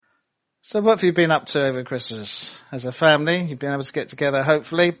So what have you been up to over Christmas? As a family, you've been able to get together,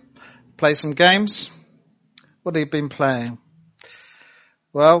 hopefully, play some games? What have you been playing?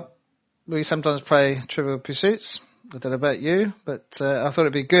 Well, we sometimes play Trivial Pursuits. I don't know about you, but I thought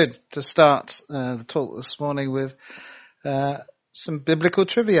it'd be good to start the talk this morning with some biblical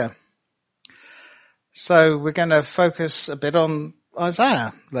trivia. So we're going to focus a bit on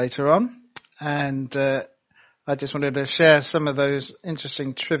Isaiah later on, and I just wanted to share some of those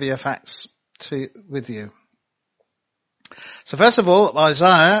interesting trivia facts with you. So first of all,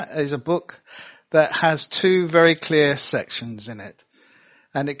 Isaiah is a book that has two very clear sections in it,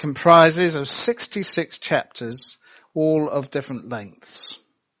 and it comprises of 66 chapters, all of different lengths.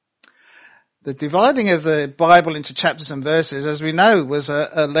 The dividing of the Bible into chapters and verses, as we know, was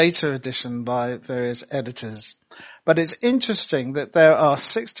a later addition by various editors. But it's interesting that there are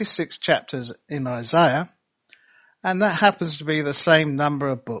 66 chapters in Isaiah, and that happens to be the same number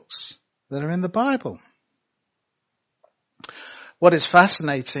of books that are in the Bible. What is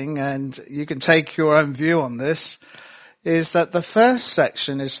fascinating, and you can take your own view on this, is that the first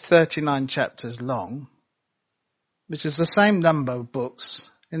section is 39 chapters long, which is the same number of books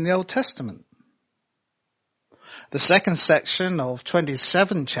in the Old Testament. The second section of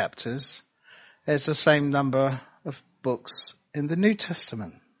 27 chapters is the same number of books in the New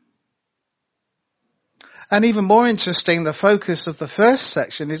Testament. And even more interesting, the focus of the first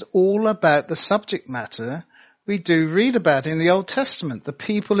section is all about the subject matter we do read about in the Old Testament, the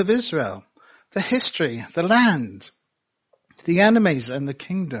people of Israel, the history, the land, the enemies and the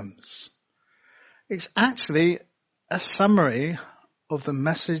kingdoms. It's actually a summary of the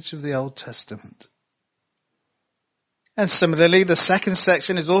message of the Old Testament. And similarly, the second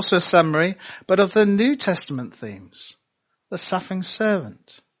section is also a summary, but of the New Testament themes, the suffering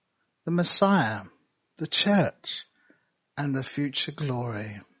servant, the Messiah, the church, and the future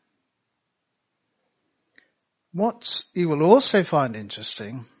glory. What you will also find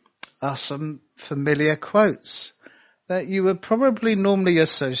interesting are some familiar quotes that you would probably normally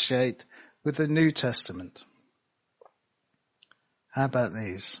associate with the New Testament. How about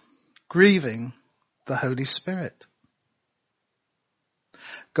these? Grieving the Holy Spirit.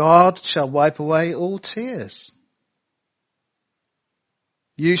 God shall wipe away all tears.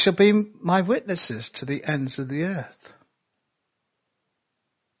 You shall be my witnesses to the ends of the earth.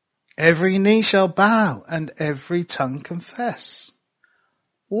 Every knee shall bow and every tongue confess.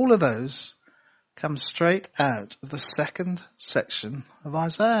 All of those come straight out of the second section of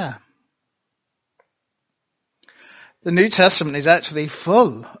Isaiah. The New Testament is actually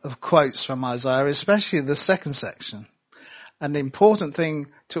full of quotes from Isaiah, especially the second section. And the important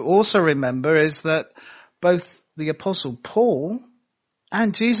thing to also remember is that both the Apostle Paul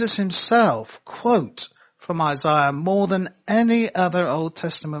and Jesus himself quote from Isaiah more than any other Old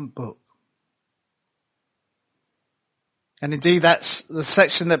Testament book. And indeed, that's the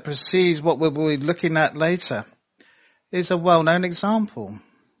section that precedes what we'll be looking at later, is a well-known example.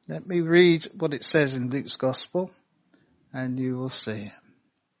 Let me read what it says in Luke's Gospel, and you will see.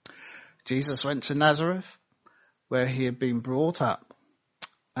 Jesus went to Nazareth, where he had been brought up,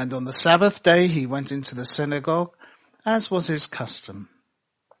 and on the Sabbath day he went into the synagogue, as was his custom.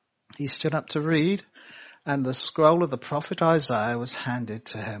 He stood up to read, and the scroll of the prophet Isaiah was handed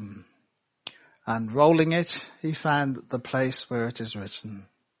to him. Unrolling it, he found the place where it is written,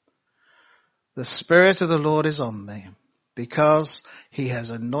 "The Spirit of the Lord is on me, because he has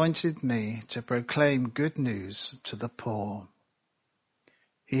anointed me to proclaim good news to the poor.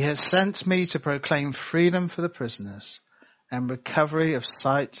 He has sent me to proclaim freedom for the prisoners and recovery of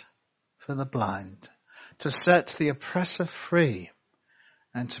sight for the blind, to set the oppressor free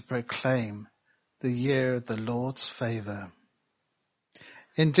and to proclaim the year of the Lord's favor."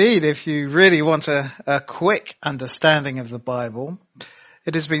 Indeed, if you really want a quick understanding of the Bible,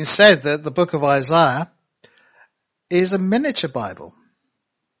 it has been said that the book of Isaiah is a miniature Bible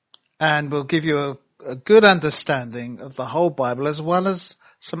and will give you a good understanding of the whole Bible as well as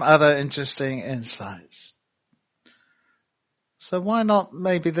some other interesting insights. So why not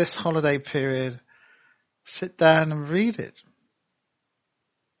maybe this holiday period sit down and read it?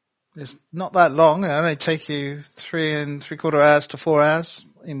 It's not that long. It'll only take you 3 3/4 hours to 4 hours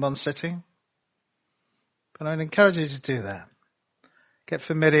in one sitting. But I'd encourage you to do that. Get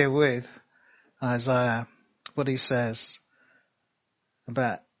familiar with Isaiah, what he says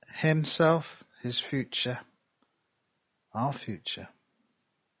about himself, his future, our future.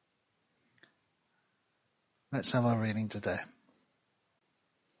 Let's have our reading today.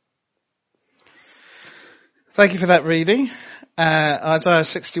 Thank you for that reading. Isaiah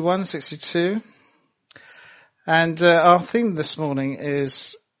 61, 62. And our theme this morning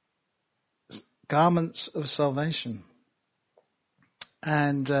is garments of salvation.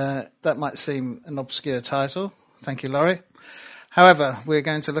 And that might seem an obscure title. Thank you, Flory. However, we're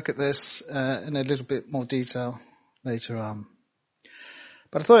going to look at this in a little bit more detail later on.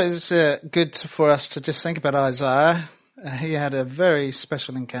 But I thought it was good for us to just think about Isaiah. He had a very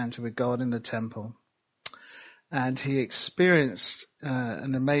special encounter with God in the temple. And he experienced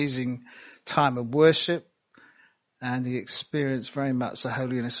an amazing time of worship. And he experienced very much the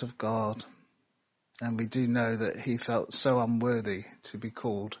holiness of God. And we do know that he felt so unworthy to be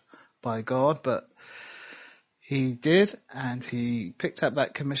called by God. But he did, and he picked up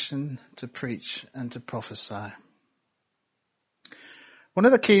that commission to preach and to prophesy. One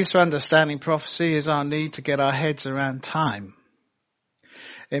of the keys to understanding prophecy is our need to get our heads around time.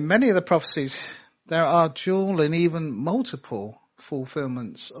 In many of the prophecies, there are dual and even multiple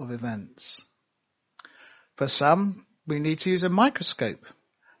fulfillments of events. For some, we need to use a microscope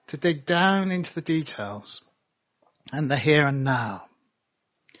to dig down into the details and the here and now.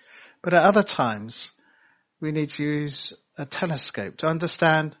 But at other times, we need to use a telescope to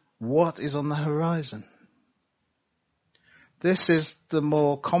understand what is on the horizon. This is the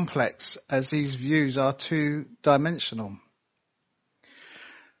more complex, as these views are two-dimensional.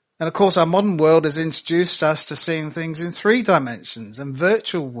 And of course, our modern world has introduced us to seeing things in 3 dimensions and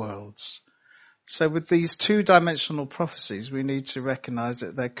virtual worlds. So with these two-dimensional prophecies, we need to recognize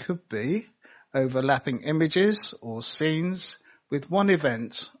that there could be overlapping images or scenes with one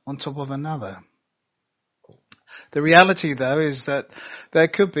event on top of another. The reality, though, is that there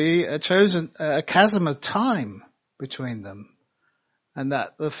could be a chasm of time between them, and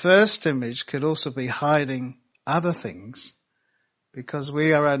that the first image could also be hiding other things because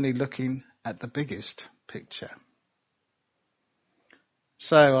we are only looking at the biggest picture.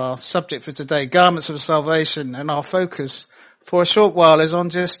 So our subject for today, garments of salvation, and our focus for a short while is on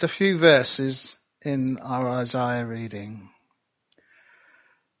just a few verses in our Isaiah reading.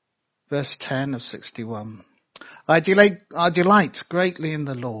 Verse 10 of 61. I delight greatly in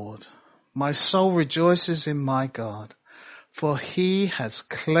the Lord. My soul rejoices in my God, for he has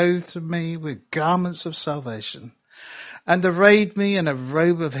clothed me with garments of salvation and arrayed me in a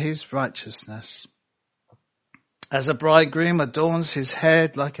robe of his righteousness. As a bridegroom adorns his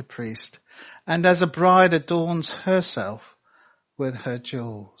head like a priest, and as a bride adorns herself with her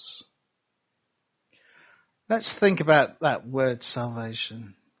jewels. Let's think about that word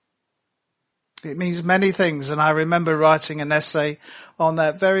salvation. It means many things, and I remember writing an essay on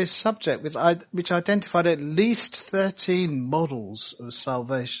that very subject which identified at least 13 models of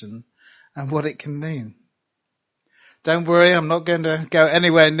salvation and what it can mean. Don't worry, I'm not going to go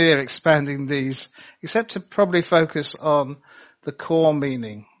anywhere near expanding these, except to probably focus on the core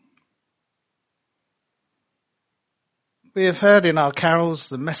meaning. We have heard in our carols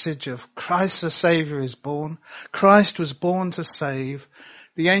the message of Christ the Saviour is born. Christ was born to save.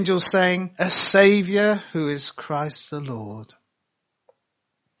 The angels saying, a Saviour who is Christ the Lord.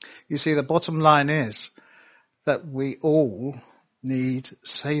 You see, the bottom line is that we all need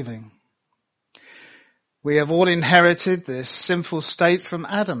saving. We have all inherited this sinful state from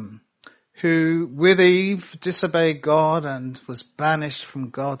Adam, who with Eve disobeyed God and was banished from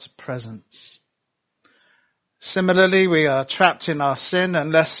God's presence. Similarly, we are trapped in our sin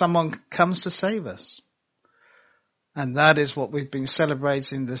unless someone comes to save us. And that is what we've been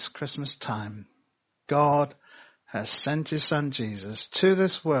celebrating this Christmas time. God has sent his son Jesus to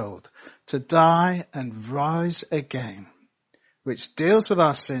this world to die and rise again, which deals with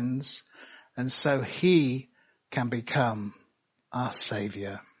our sins, and so he can become our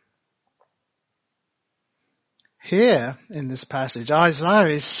Saviour. Here in this passage, Isaiah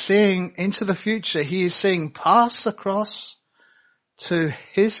is seeing into the future. He is seeing past the cross to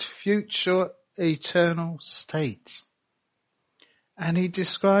his future eternal state. And he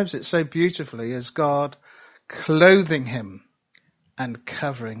describes it so beautifully as God clothing him and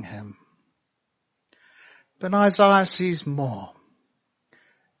covering him. But Isaiah sees more.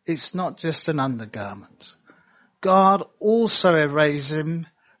 It's not just an undergarment. God also arrays him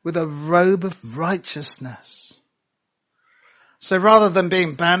with a robe of righteousness. So rather than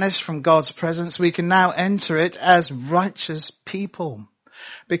being banished from God's presence, we can now enter it as righteous people,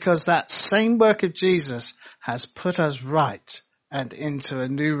 because that same work of Jesus has put us right and into a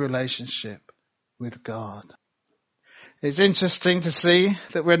new relationship with God. It's interesting to see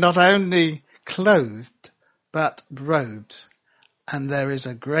that we're not only clothed, but robed. And there is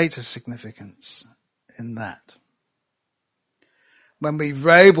a greater significance in that. When we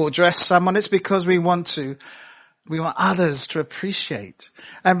robe or dress someone, it's because we want others to appreciate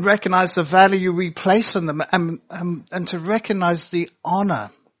and recognize the value we place on them and to recognize the honor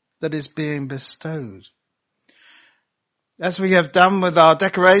that is being bestowed. As we have done with our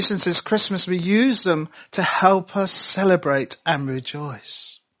decorations this Christmas, we use them to help us celebrate and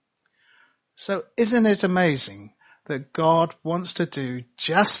rejoice. So isn't it amazing that God wants to do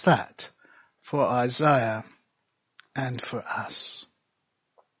just that for Isaiah and for us?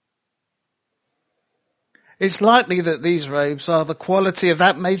 It's likely that these robes are the quality of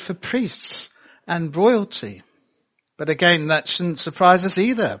that made for priests and royalty. But again, that shouldn't surprise us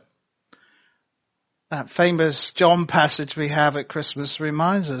either. That famous John passage we have at Christmas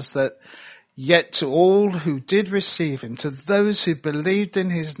reminds us that yet to all who did receive him, to those who believed in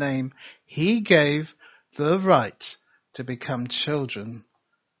his name, he gave the right to become children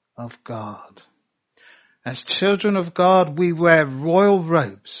of God. As children of God, we wear royal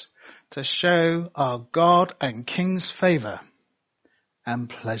robes to show our God and King's favour and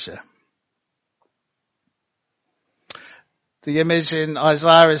pleasure. The image in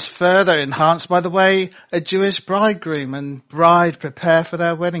Isaiah is further enhanced by the way a Jewish bridegroom and bride prepare for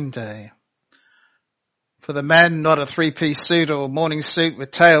their wedding day. For the men, not a three-piece suit or morning suit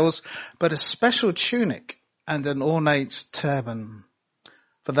with tails, but a special tunic and an ornate turban.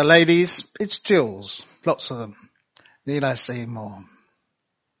 For the ladies, it's jewels, lots of them. Need I say more?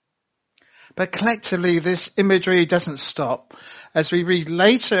 But collectively, this imagery doesn't stop as we read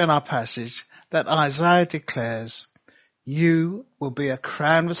later in our passage that Isaiah declares, "You will be a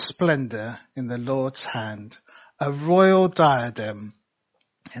crown of splendor in the Lord's hand, a royal diadem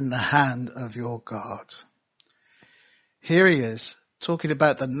in the hand of your God." Here he is, talking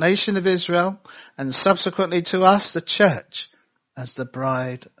about the nation of Israel and subsequently to us, the church, as the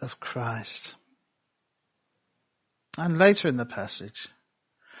bride of Christ. And later in the passage,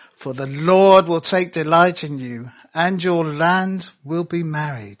 "For the Lord will take delight in you, and your land will be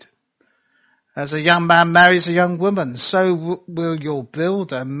married. As a young man marries a young woman, so will your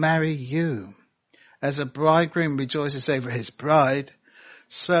builder marry you. As a bridegroom rejoices over his bride,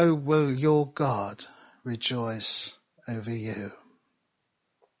 so will your God rejoice over you."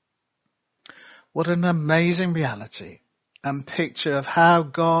 What an amazing reality and picture of how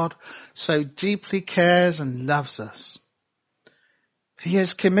God so deeply cares and loves us. He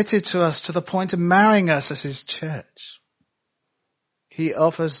is committed to us to the point of marrying us as his church. He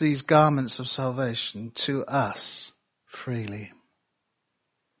offers these garments of salvation to us freely.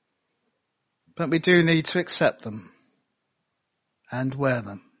 But we do need to accept them and wear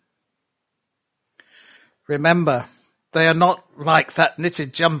them. Remember, they are not like that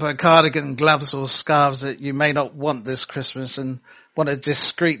knitted jumper, cardigan, gloves or scarves that you may not want this Christmas and want to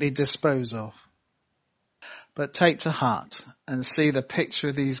discreetly dispose of. But take to heart and see the picture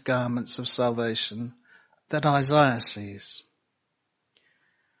of these garments of salvation that Isaiah sees.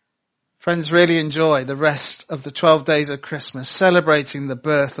 Friends, really enjoy the rest of the 12 days of Christmas, celebrating the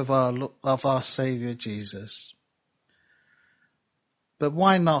birth of our Saviour Jesus. But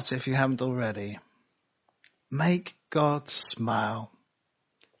why not, if you haven't already, make God smile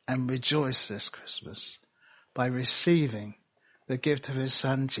and rejoice this Christmas by receiving the gift of his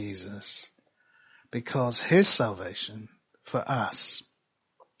Son Jesus, because his salvation for us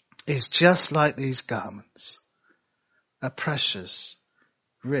is just like these garments, a precious,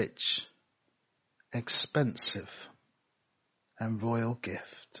 rich, expensive and royal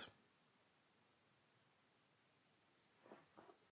gift.